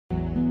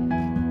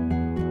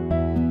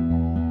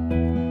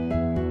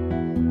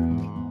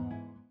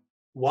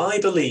Why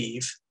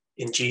believe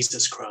in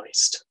Jesus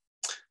Christ?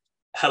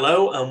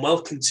 Hello and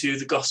welcome to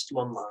the Gospel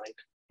Online.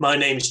 My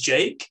name is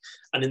Jake,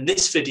 and in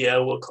this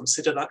video we'll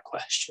consider that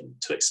question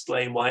to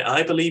explain why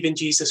I believe in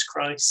Jesus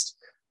Christ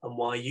and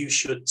why you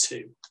should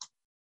too.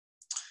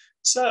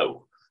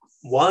 So,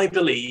 why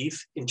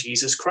believe in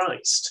Jesus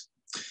Christ?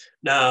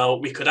 Now,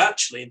 we could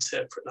actually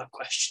interpret that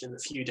question in a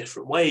few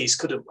different ways,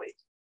 couldn't we?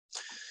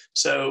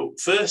 So,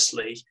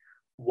 firstly,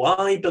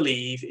 why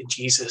believe in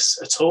Jesus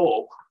at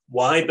all?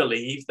 Why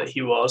believe that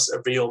he was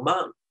a real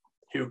man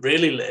who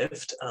really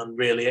lived and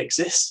really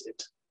existed?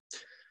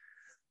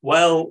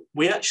 Well,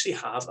 we actually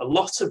have a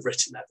lot of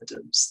written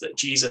evidence that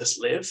Jesus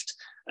lived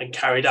and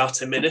carried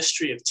out a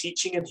ministry of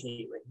teaching and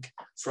healing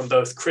from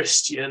both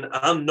Christian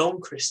and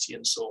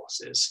non-Christian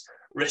sources,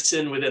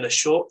 written within a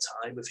short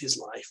time of his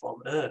life on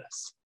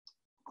earth.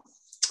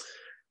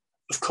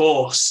 Of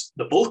course,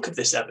 the bulk of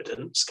this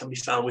evidence can be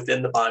found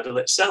within the Bible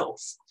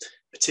itself,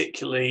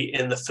 particularly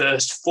in the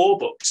first 4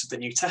 books of the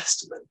New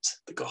Testament,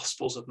 the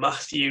Gospels of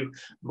Matthew,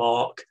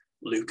 Mark,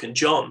 Luke, and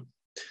John.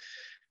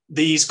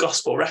 These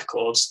Gospel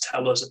records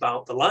tell us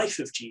about the life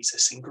of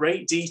Jesus in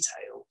great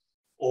detail,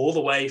 all the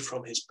way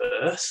from his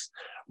birth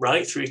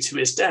right through to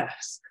his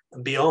death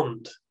and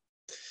beyond.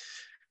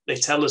 They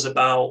tell us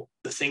about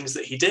the things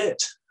that he did,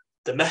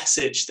 the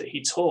message that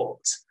he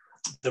taught,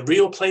 the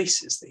real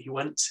places that he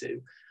went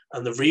to,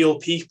 and the real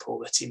people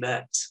that he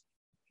met.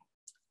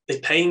 They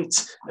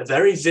paint a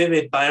very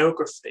vivid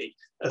biography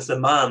of the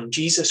man,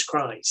 Jesus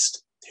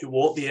Christ, who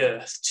walked the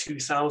earth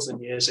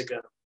 2,000 years ago.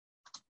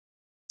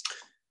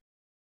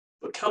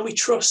 But can we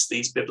trust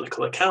these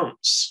biblical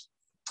accounts?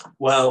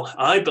 Well,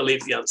 I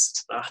believe the answer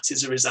to that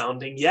is a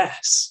resounding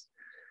yes.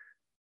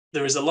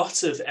 There is a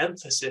lot of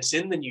emphasis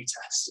in the New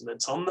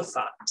Testament on the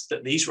fact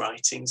that these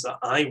writings are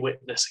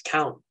eyewitness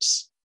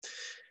accounts.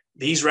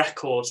 These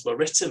records were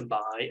written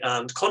by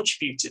and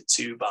contributed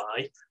to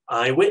by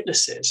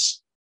eyewitnesses.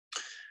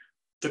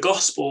 The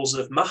Gospels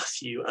of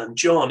Matthew and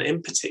John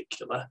in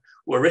particular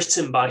were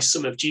written by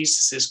some of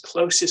Jesus's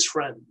closest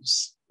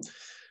friends.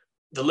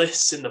 The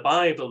lists in the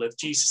Bible of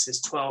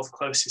Jesus's 12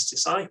 closest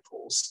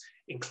disciples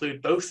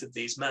include both of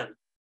these men.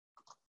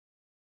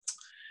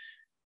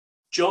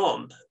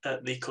 John,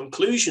 at the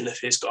conclusion of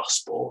his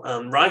Gospel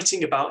and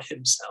writing about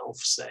himself,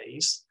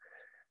 says,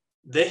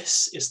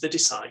 "This is the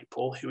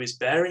disciple who is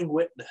bearing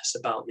witness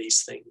about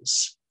these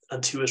things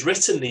and who has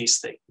written these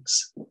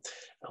things,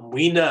 and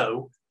we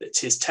know that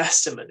his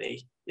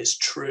testimony is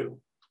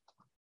true."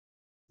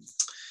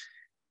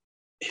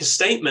 His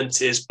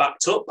statement is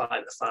backed up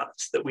by the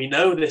fact that we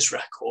know this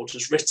record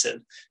was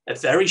written a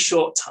very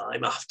short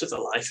time after the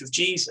life of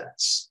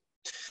Jesus.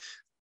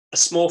 A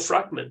small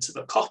fragment of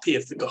a copy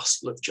of the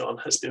Gospel of John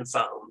has been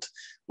found,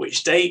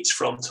 which dates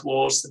from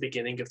towards the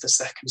beginning of the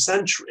 2nd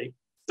century,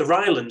 the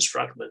Rylands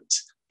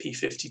fragment,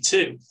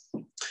 p52.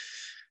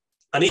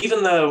 And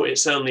even though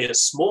it's only a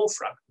small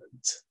fragment,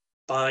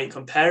 by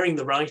comparing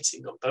the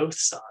writing on both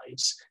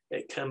sides,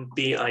 it can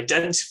be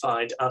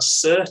identified as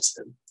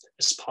certain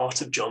as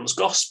part of John's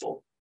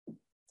Gospel.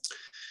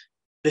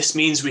 This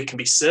means we can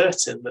be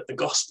certain that the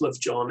Gospel of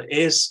John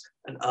is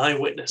an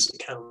eyewitness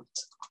account.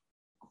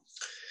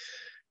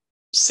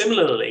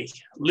 Similarly,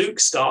 Luke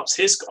starts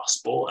his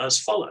Gospel as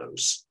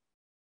follows: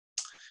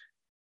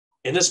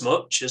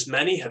 "Inasmuch as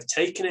many have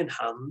taken in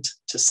hand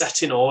to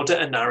set in order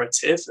a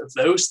narrative of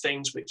those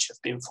things which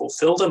have been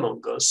fulfilled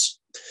among us,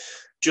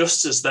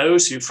 just as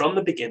those who from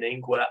the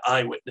beginning were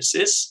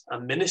eyewitnesses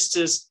and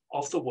ministers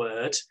of the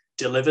word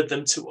delivered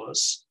them to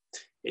us,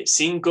 it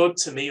seemed good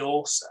to me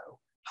also,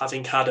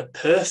 having had a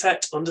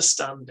perfect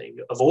understanding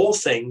of all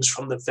things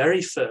from the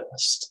very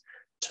first,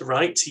 to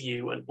write to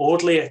you an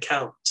orderly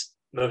account,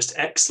 most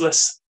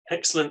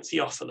excellent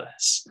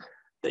Theophilus,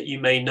 that you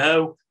may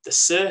know the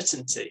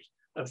certainty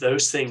of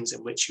those things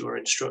in which you are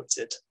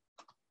instructed."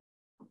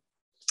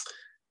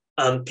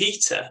 And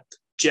Peter,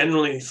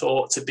 generally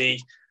thought to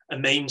be a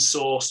main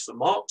source for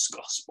Mark's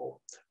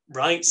Gospel,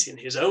 writes in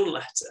his own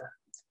letter,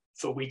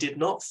 "For we did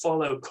not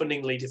follow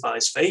cunningly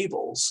devised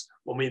fables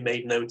when we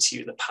made known to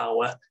you the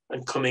power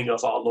and coming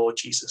of our Lord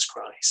Jesus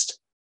Christ,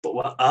 but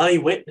were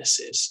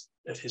eyewitnesses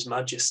of his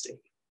majesty."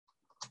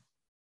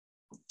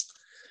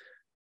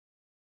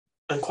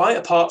 And quite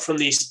apart from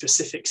these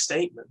specific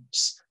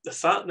statements, the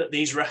fact that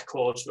these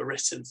records were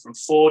written from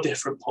 4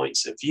 different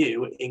points of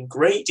view in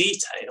great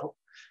detail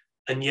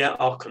and yet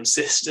are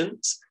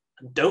consistent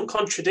and don't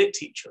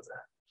contradict each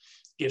other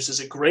gives us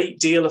a great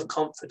deal of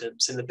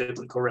confidence in the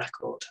biblical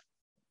record.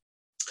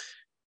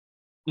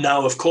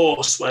 Now, of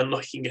course, when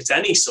looking at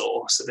any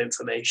source of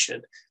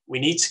information, we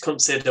need to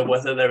consider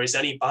whether there is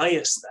any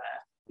bias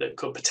there that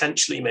could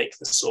potentially make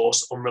the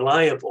source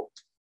unreliable.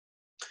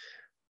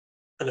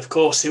 And of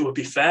course, it would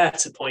be fair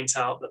to point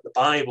out that the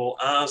Bible,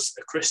 as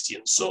a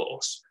Christian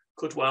source,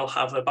 could well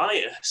have a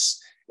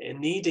bias in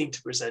needing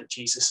to present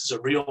Jesus as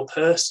a real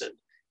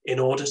person in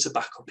order to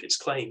back up its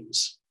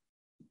claims.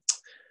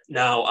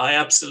 Now, I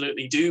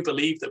absolutely do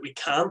believe that we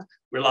can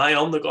rely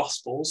on the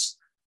Gospels,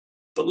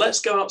 but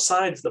let's go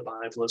outside of the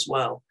Bible as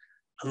well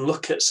and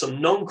look at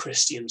some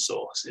non-Christian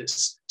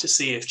sources to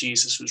see if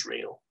Jesus was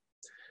real.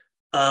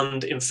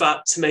 And in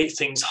fact, to make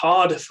things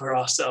harder for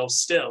ourselves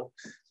still,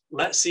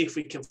 let's see if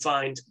we can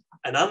find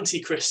an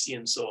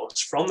anti-Christian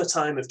source from the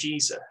time of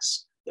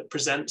Jesus that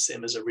presents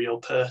him as a real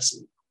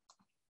person.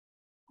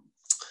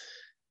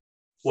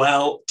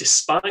 Well,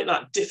 despite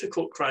that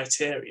difficult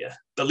criteria,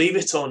 believe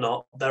it or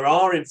not, there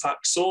are in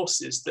fact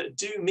sources that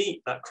do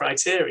meet that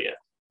criteria.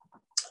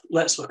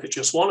 Let's look at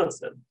just one of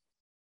them.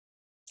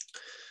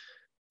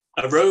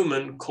 A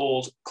Roman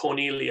called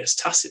Cornelius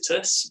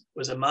Tacitus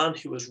was a man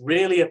who was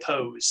really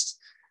opposed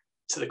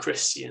to the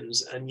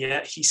Christians, and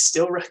yet he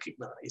still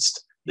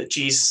recognized that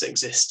Jesus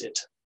existed.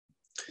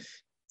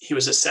 He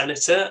was a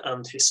senator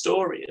and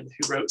historian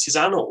who wrote his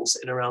annals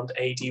in around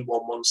AD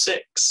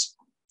 116.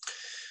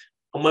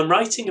 And when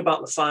writing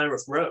about the fire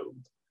of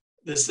Rome,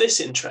 there's this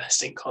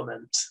interesting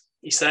comment.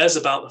 He says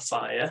about the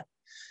fire,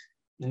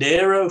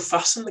 Nero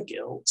fastened the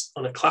guilt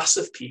on a class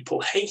of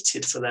people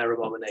hated for their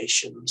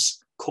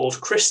abominations,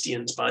 called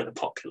Christians by the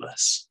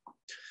populace.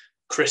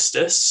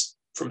 Christus,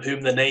 from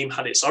whom the name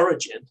had its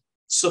origin,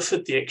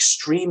 suffered the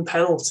extreme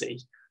penalty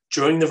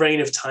during the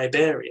reign of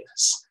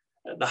Tiberius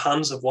at the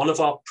hands of one of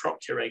our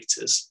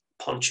procurators,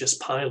 Pontius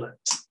Pilate.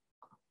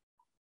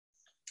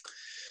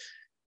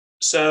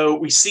 So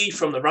we see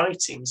from the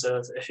writings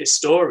of a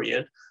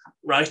historian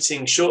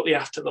writing shortly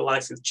after the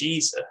life of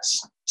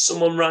Jesus,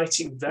 someone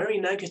writing very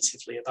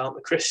negatively about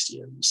the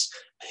Christians.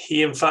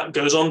 He in fact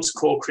goes on to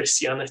call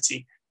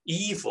Christianity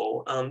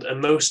evil and a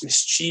most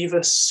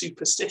mischievous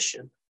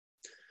superstition.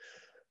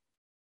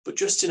 But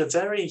just in a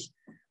very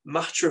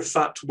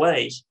matter-of-fact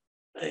way,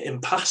 in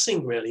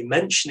passing really,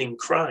 mentioning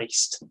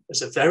Christ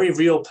as a very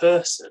real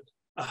person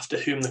after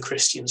whom the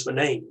Christians were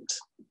named.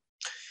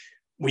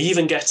 We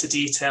even get a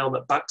detail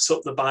that backs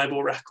up the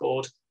Bible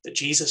record that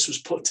Jesus was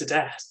put to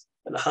death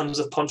at the hands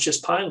of Pontius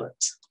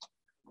Pilate.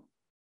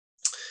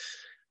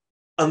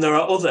 And there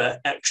are other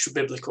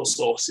extra-biblical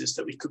sources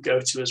that we could go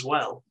to as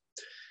well.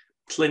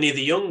 Pliny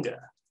the Younger,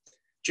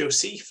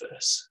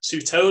 Josephus,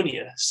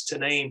 Suetonius, to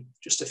name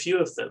just a few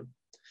of them.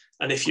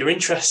 And if you're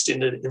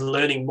interested in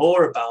learning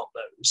more about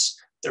those,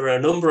 there are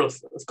a number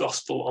of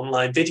Gospel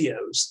online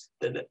videos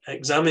that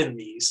examine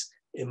these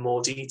in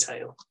more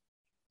detail.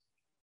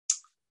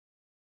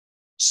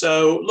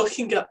 So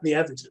looking at the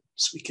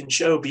evidence, we can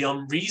show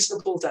beyond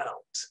reasonable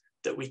doubt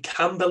that we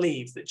can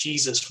believe that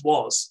Jesus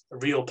was a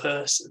real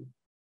person.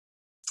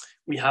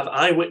 We have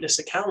eyewitness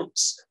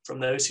accounts from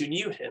those who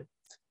knew him,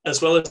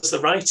 as well as the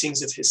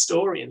writings of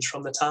historians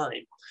from the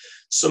time,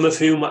 some of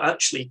whom were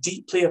actually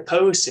deeply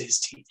opposed to his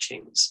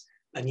teachings,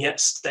 and yet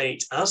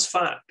state as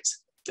fact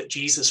that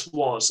Jesus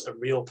was a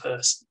real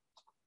person.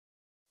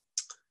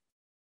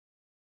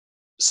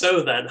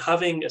 So then,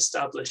 having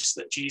established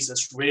that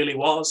Jesus really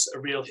was a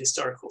real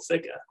historical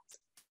figure,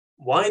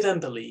 why then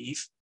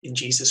believe in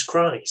Jesus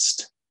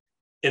Christ?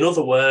 In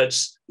other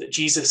words, that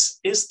Jesus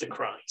is the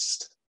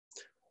Christ.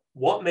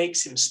 What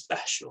makes him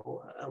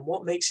special and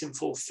what makes him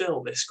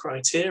fulfill this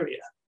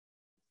criteria?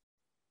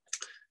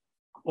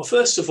 Well,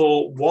 first of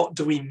all, what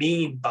do we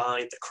mean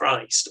by the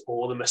Christ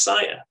or the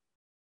Messiah?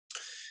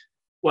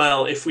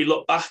 Well, if we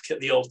look back at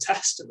the Old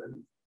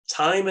Testament,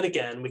 time and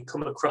again we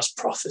come across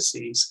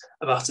prophecies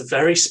about a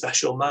very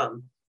special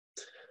man,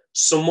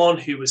 someone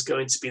who was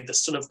going to be the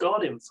Son of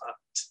God, in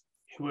fact,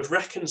 who would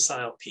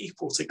reconcile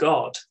people to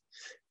God,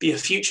 be a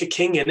future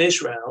king in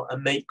Israel,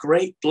 and make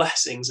great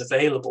blessings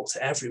available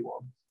to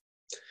everyone.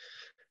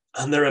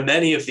 And there are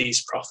many of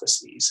these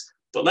prophecies,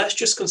 but let's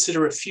just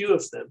consider a few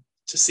of them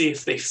to see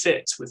if they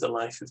fit with the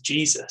life of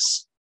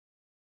Jesus.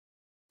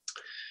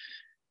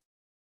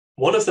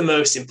 One of the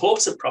most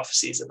important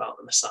prophecies about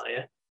the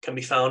Messiah can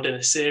be found in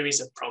a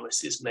series of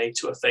promises made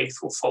to a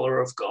faithful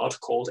follower of God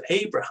called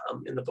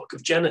Abraham in the book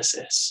of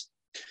Genesis.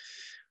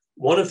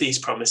 One of these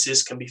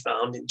promises can be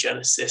found in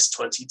Genesis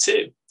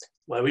 22,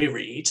 where we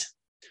read,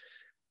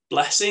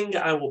 "Blessing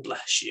I will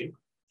bless you,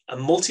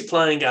 and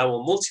multiplying I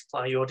will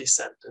multiply your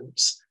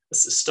descendants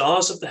as the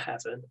stars of the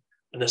heaven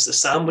and as the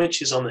sand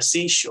which is on the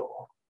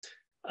seashore,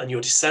 and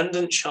your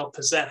descendants shall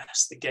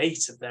possess the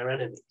gate of their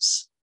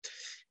enemies.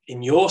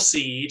 In your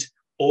seed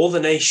all the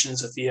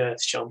nations of the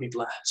earth shall be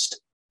blessed,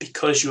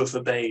 because you have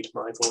obeyed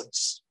my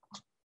voice."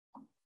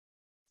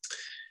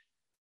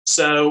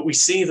 So we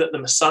see that the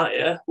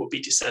Messiah would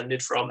be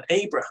descended from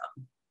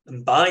Abraham,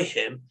 and by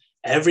him,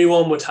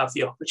 everyone would have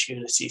the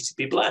opportunity to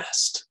be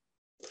blessed.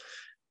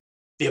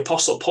 The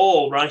Apostle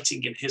Paul,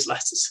 writing in his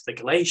letters to the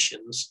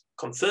Galatians,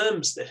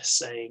 confirms this,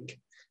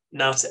 saying,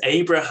 "Now to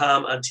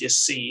Abraham and to his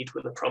seed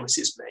were the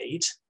promises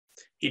made."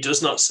 He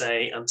does not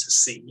say, "and to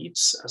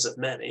seeds," as of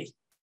many,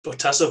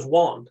 but as of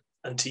one,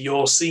 "and to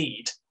your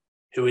seed,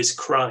 who is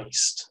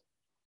Christ."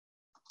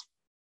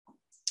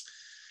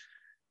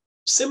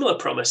 Similar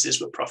promises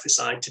were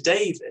prophesied to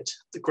David,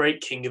 the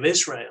great king of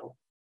Israel.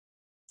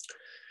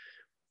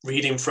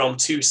 Reading from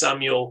 2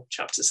 Samuel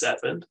chapter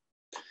 7,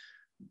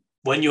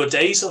 "When your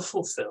days are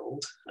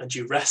fulfilled and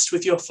you rest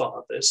with your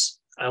fathers,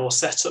 I will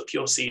set up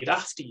your seed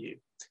after you,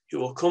 who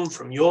will come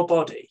from your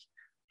body,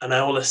 and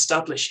I will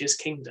establish his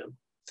kingdom.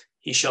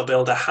 He shall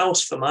build a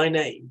house for my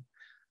name,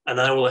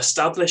 and I will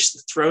establish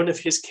the throne of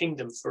his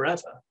kingdom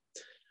forever.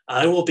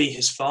 I will be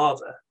his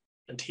father,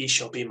 and he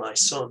shall be my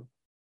son.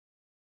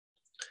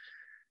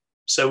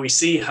 So we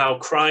see how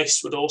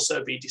Christ would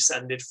also be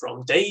descended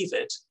from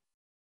David,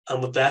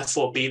 and would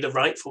therefore be the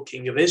rightful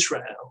king of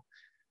Israel,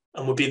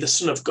 and would be the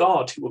Son of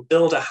God who would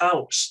build a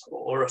house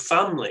or a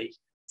family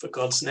for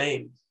God's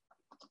name.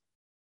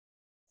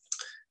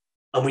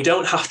 And we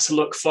don't have to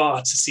look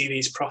far to see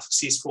these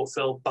prophecies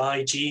fulfilled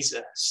by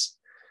Jesus.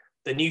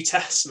 The New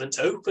Testament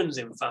opens,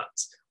 in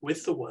fact,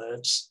 with the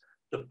words,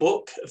 the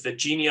book of the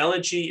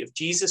genealogy of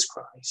Jesus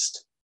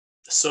Christ,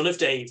 the son of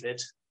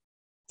David,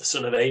 the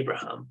son of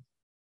Abraham.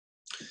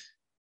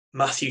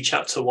 Matthew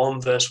chapter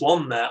 1, verse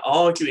 1 there,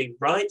 arguing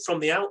right from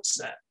the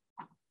outset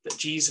that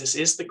Jesus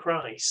is the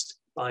Christ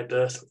by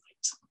birthright.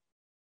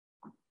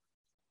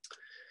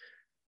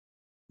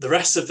 The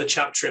rest of the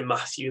chapter in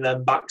Matthew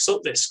then backs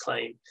up this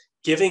claim,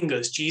 giving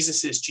us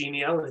Jesus's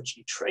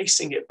genealogy,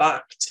 tracing it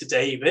back to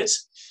David,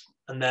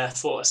 and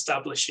therefore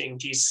establishing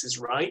Jesus's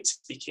right to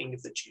be king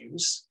of the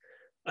Jews,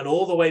 and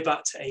all the way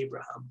back to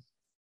Abraham.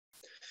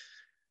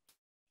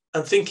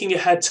 And thinking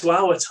ahead to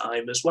our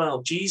time as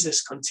well,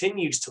 Jesus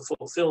continues to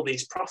fulfill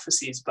these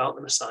prophecies about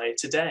the Messiah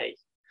today.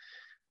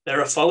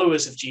 There are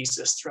followers of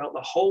Jesus throughout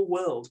the whole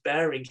world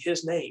bearing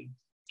his name,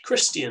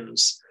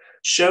 Christians,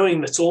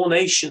 showing that all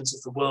nations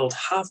of the world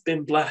have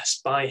been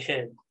blessed by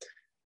him,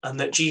 and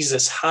that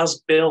Jesus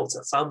has built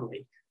a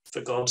family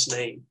for God's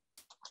name.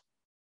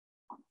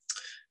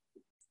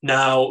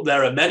 Now,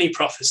 there are many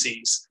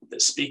prophecies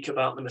that speak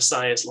about the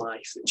Messiah's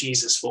life that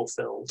Jesus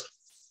fulfilled.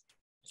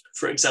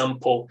 For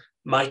example,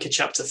 Micah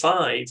chapter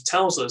 5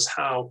 tells us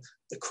how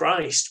the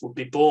Christ would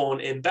be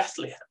born in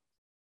Bethlehem.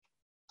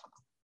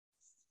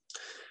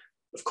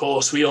 Of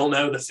course, we all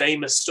know the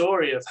famous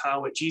story of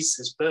how at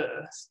Jesus'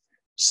 birth,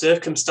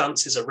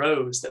 circumstances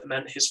arose that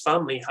meant his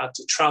family had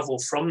to travel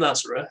from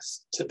Nazareth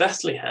to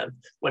Bethlehem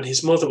when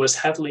his mother was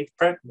heavily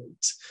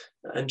pregnant,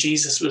 and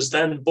Jesus was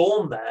then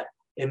born there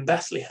in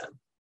Bethlehem.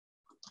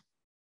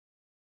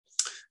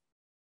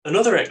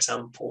 Another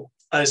example,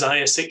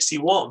 Isaiah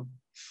 61,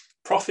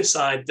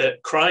 prophesied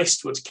that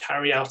Christ would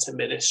carry out a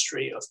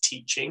ministry of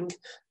teaching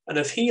and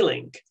of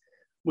healing,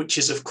 which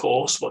is, of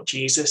course, what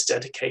Jesus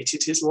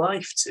dedicated his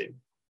life to.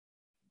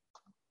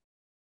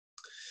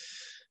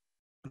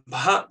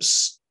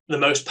 Perhaps the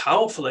most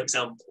powerful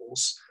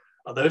examples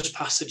are those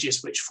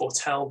passages which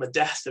foretell the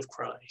death of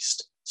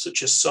Christ,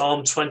 such as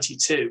Psalm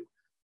 22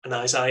 and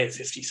Isaiah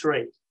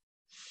 53.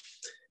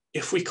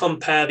 If we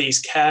compare these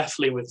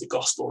carefully with the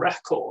gospel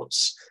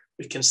records,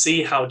 we can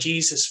see how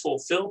Jesus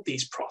fulfilled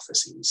these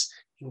prophecies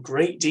in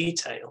great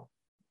detail.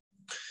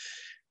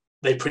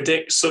 They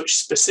predict such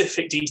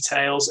specific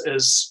details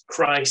as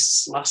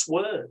Christ's last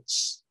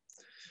words,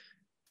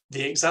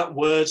 the exact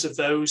words of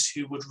those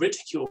who would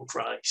ridicule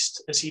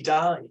Christ as he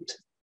died,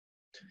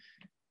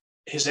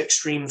 his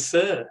extreme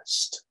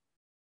thirst,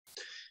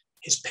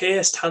 his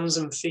pierced hands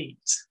and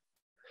feet,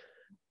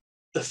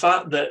 the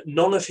fact that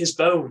none of his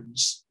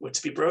bones were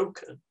to be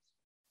broken,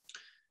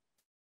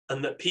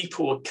 and that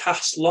people would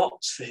cast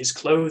lots for his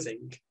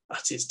clothing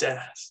at his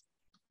death.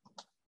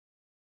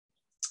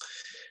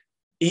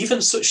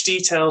 Even such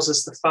details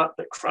as the fact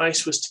that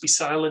Christ was to be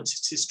silent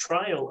at his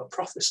trial are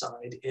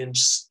prophesied in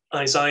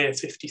Isaiah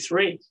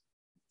 53,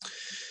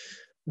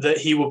 that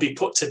he would be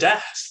put to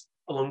death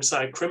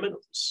alongside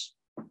criminals,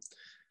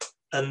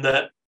 and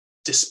that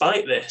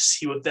despite this,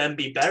 he would then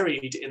be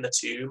buried in the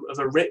tomb of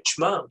a rich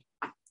man.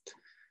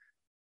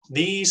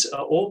 These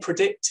are all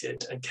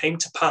predicted and came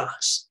to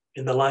pass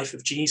in the life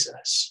of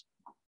Jesus.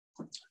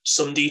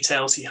 Some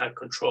details he had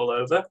control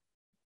over,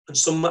 and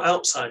some were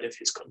outside of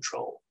his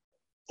control.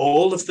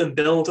 All of them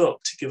build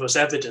up to give us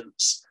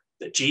evidence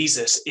that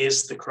Jesus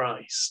is the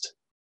Christ.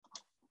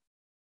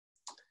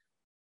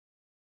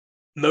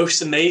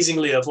 Most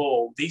amazingly of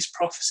all, these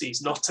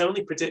prophecies not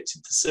only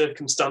predicted the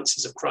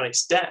circumstances of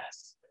Christ's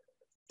death,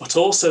 but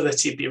also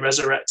that he'd be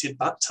resurrected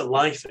back to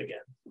life again.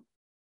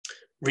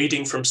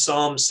 Reading from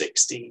Psalm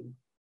 16.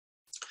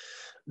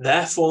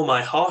 Therefore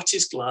my heart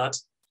is glad,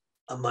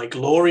 and my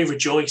glory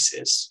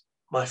rejoices.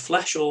 My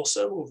flesh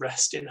also will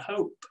rest in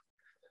hope.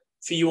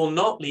 For you will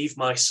not leave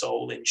my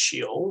soul in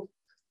Sheol,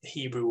 the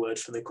Hebrew word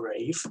for the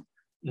grave,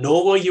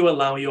 nor will you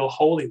allow your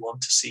Holy One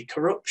to see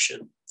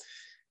corruption.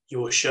 You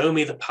will show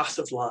me the path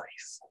of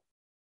life.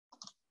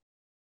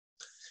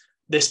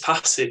 This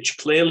passage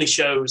clearly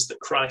shows that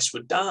Christ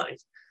would die,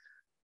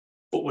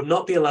 but would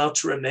not be allowed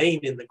to remain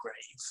in the grave.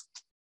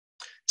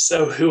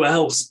 So who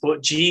else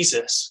but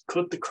Jesus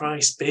could the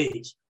Christ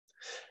be?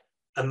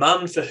 A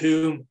man for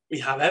whom we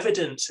have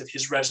evidence of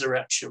his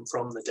resurrection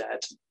from the dead,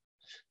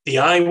 the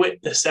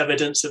eyewitness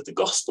evidence of the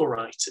gospel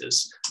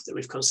writers that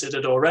we've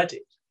considered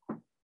already,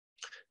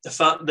 the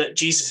fact that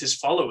Jesus'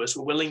 followers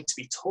were willing to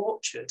be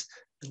tortured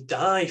and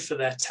die for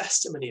their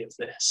testimony of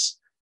this.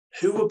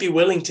 Who would be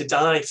willing to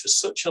die for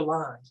such a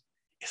lie,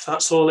 if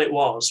that's all it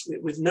was,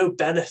 with no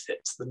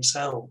benefit to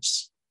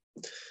themselves?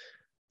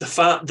 The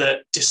fact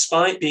that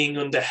despite being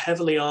under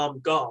heavily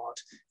armed guard,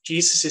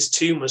 Jesus'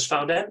 tomb was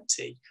found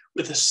empty,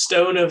 with a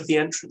stone over the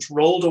entrance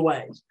rolled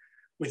away,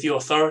 with the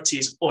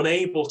authorities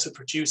unable to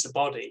produce a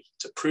body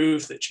to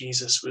prove that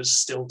Jesus was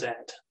still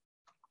dead.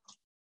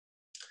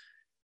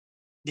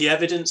 The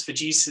evidence for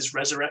Jesus'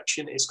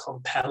 resurrection is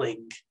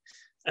compelling,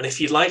 and if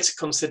you'd like to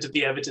consider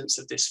the evidence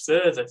of this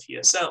further for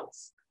yourself,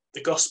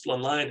 the Gospel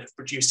Online have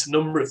produced a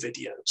number of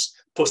videos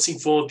putting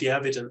forward the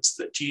evidence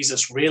that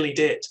Jesus really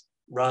did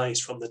rise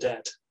from the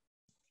dead.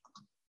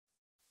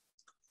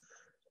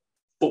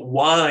 But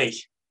why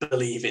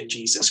believe in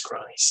Jesus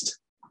Christ?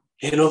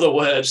 In other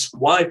words,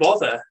 why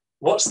bother?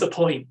 What's the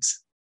point?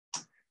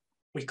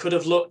 We could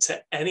have looked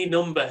at any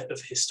number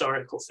of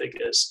historical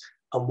figures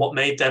and what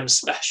made them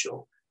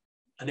special,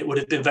 and it would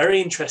have been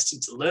very interesting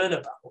to learn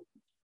about,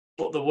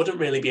 but there wouldn't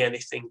really be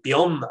anything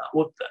beyond that,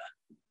 would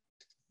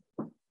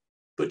there?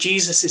 But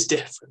Jesus is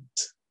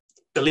different.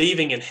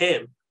 Believing in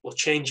him will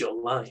change your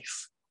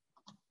life.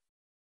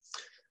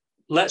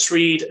 Let's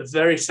read a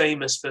very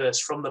famous verse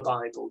from the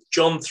Bible,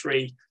 John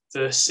 3,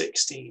 verse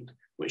 16,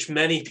 which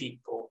many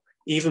people,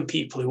 even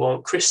people who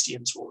aren't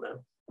Christians, will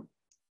know.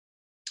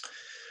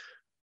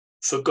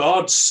 For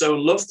God so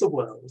loved the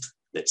world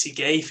that he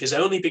gave his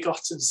only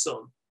begotten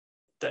Son,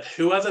 that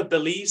whoever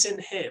believes in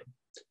him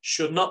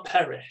should not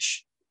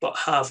perish, but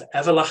have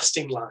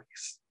everlasting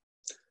life.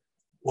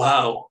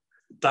 Wow,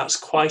 that's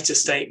quite a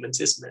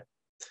statement, isn't it?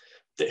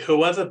 That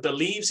whoever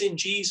believes in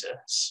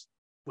Jesus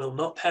will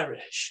not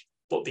perish,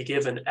 but be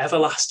given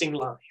everlasting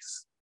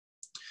life.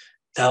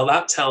 Now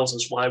that tells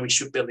us why we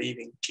should believe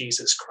in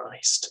Jesus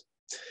Christ.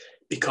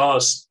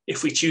 Because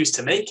if we choose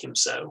to make him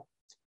so,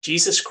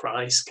 Jesus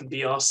Christ can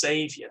be our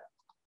saviour.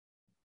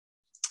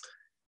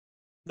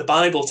 The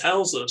Bible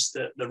tells us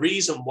that the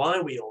reason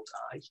why we all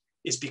die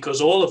is because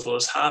all of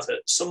us have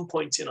at some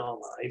point in our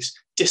lives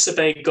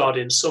disobeyed God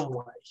in some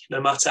way.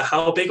 No matter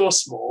how big or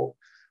small,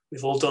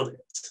 we've all done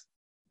it.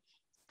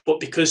 But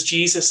because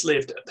Jesus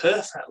lived a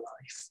perfect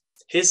life,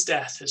 his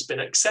death has been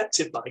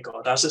accepted by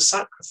God as a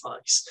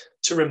sacrifice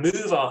to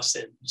remove our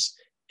sins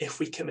if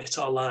we commit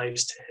our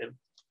lives to him.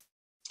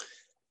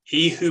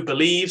 He who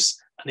believes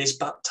and is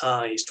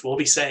baptized will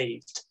be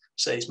saved,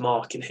 says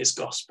Mark in his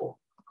gospel.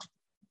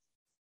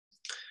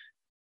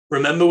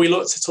 Remember, we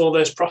looked at all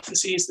those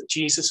prophecies that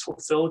Jesus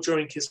fulfilled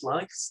during his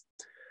life?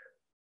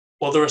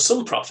 Well, there are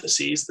some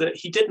prophecies that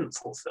he didn't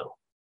fulfill,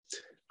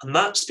 and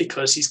that's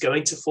because he's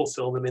going to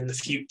fulfill them in the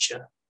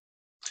future.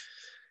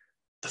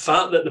 The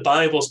fact that the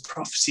Bible's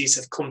prophecies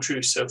have come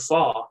true so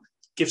far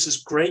gives us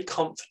great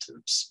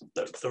confidence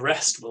that the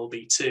rest will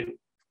be too.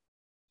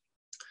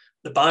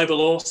 The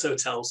Bible also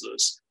tells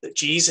us that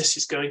Jesus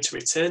is going to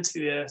return to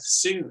the earth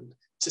soon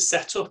to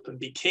set up and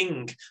be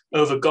king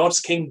over God's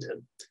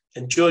kingdom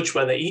and judge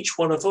whether each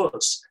one of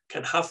us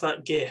can have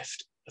that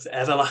gift of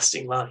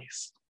everlasting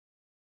life.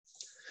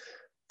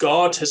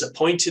 God has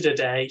appointed a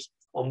day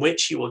on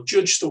which he will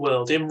judge the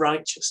world in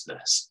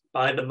righteousness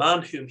by the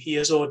man whom he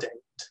has ordained.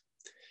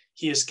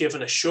 He has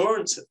given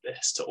assurance of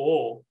this to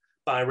all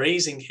by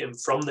raising him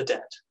from the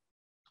dead.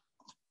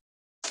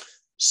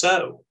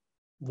 So,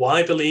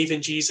 why believe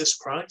in Jesus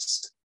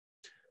Christ?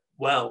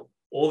 Well,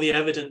 all the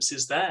evidence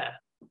is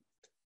there.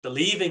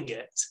 Believing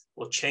it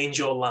will change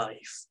your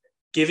life,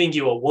 giving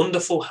you a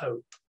wonderful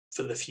hope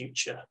for the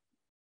future.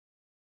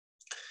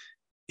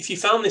 If you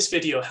found this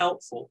video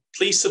helpful,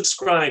 please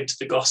subscribe to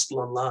the Gospel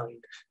Online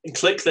and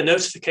click the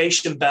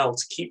notification bell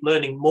to keep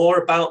learning more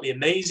about the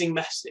amazing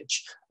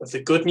message of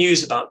the good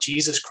news about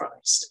Jesus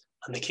Christ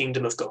and the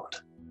kingdom of God.